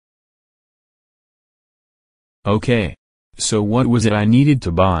Okay. So what was it I needed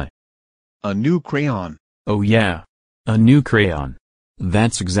to buy? A new crayon. Oh yeah. A new crayon.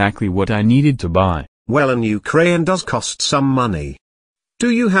 That's exactly what I needed to buy. Well, a new crayon does cost some money. Do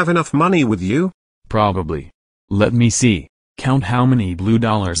you have enough money with you? Probably. Let me see. Count how many blue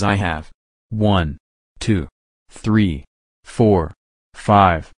dollars I have. 1, 2, 3, 4,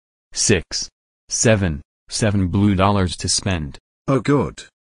 5, 6, 7. 7 blue dollars to spend. Oh good.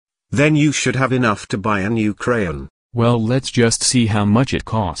 Then you should have enough to buy a new crayon. Well, let's just see how much it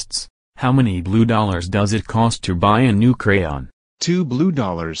costs. How many blue dollars does it cost to buy a new crayon? 2 blue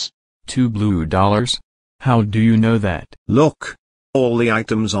dollars. 2 blue dollars? How do you know that? Look. All the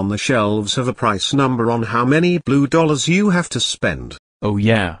items on the shelves have a price number on how many blue dollars you have to spend. Oh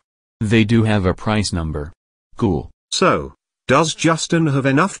yeah. They do have a price number. Cool. So, does Justin have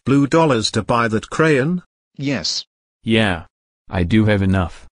enough blue dollars to buy that crayon? Yes. Yeah. I do have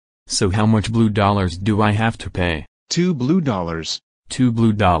enough. So how much blue dollars do I have to pay? 2 blue dollars. 2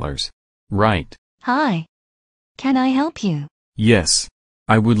 blue dollars. Right. Hi. Can I help you? Yes.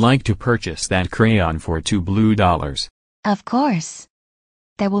 I would like to purchase that crayon for 2 blue dollars. Of course.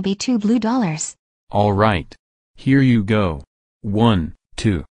 There will be 2 blue dollars. All right. Here you go. 1,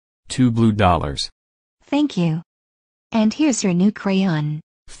 2. 2 blue dollars. Thank you. And here's your new crayon.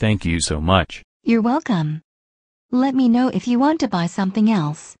 Thank you so much. You're welcome. Let me know if you want to buy something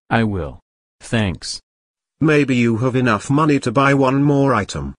else. I will. Thanks. Maybe you have enough money to buy one more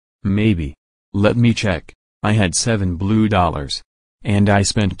item. Maybe. Let me check. I had 7 blue dollars. And I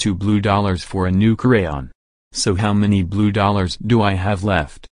spent 2 blue dollars for a new crayon. So how many blue dollars do I have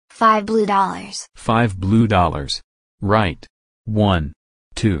left? 5 blue dollars. 5 blue dollars. Right. 1,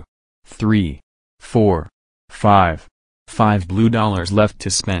 2, 3, 4, 5. 5 blue dollars left to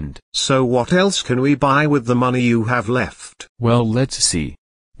spend. So what else can we buy with the money you have left? Well, let's see.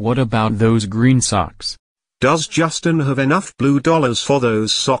 What about those green socks? Does Justin have enough blue dollars for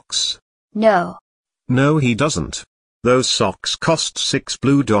those socks? No. No, he doesn't. Those socks cost 6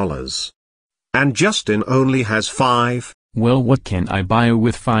 blue dollars. And Justin only has 5. Well, what can I buy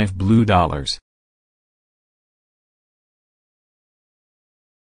with 5 blue dollars?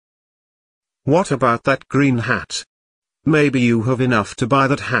 What about that green hat? Maybe you have enough to buy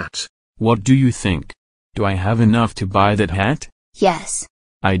that hat. What do you think? Do I have enough to buy that hat? Yes.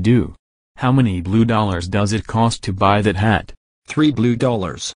 I do. How many blue dollars does it cost to buy that hat? 3 blue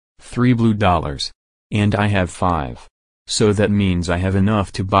dollars. 3 blue dollars. And I have 5. So that means I have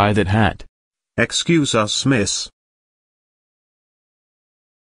enough to buy that hat. Excuse us, miss.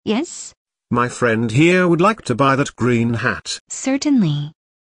 Yes? My friend here would like to buy that green hat. Certainly.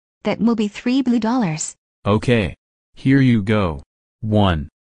 That will be 3 blue dollars. Okay. Here you go. 1,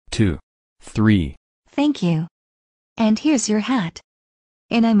 2, 3. Thank you. And here's your hat.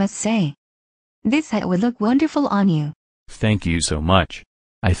 And I must say, this hat would look wonderful on you. Thank you so much.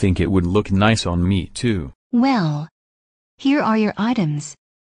 I think it would look nice on me too. Well, here are your items.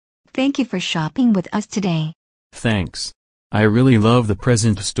 Thank you for shopping with us today. Thanks. I really love the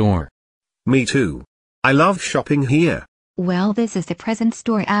present store. Me too. I love shopping here. Well, this is the present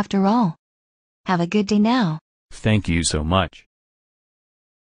store after all. Have a good day now. Thank you so much.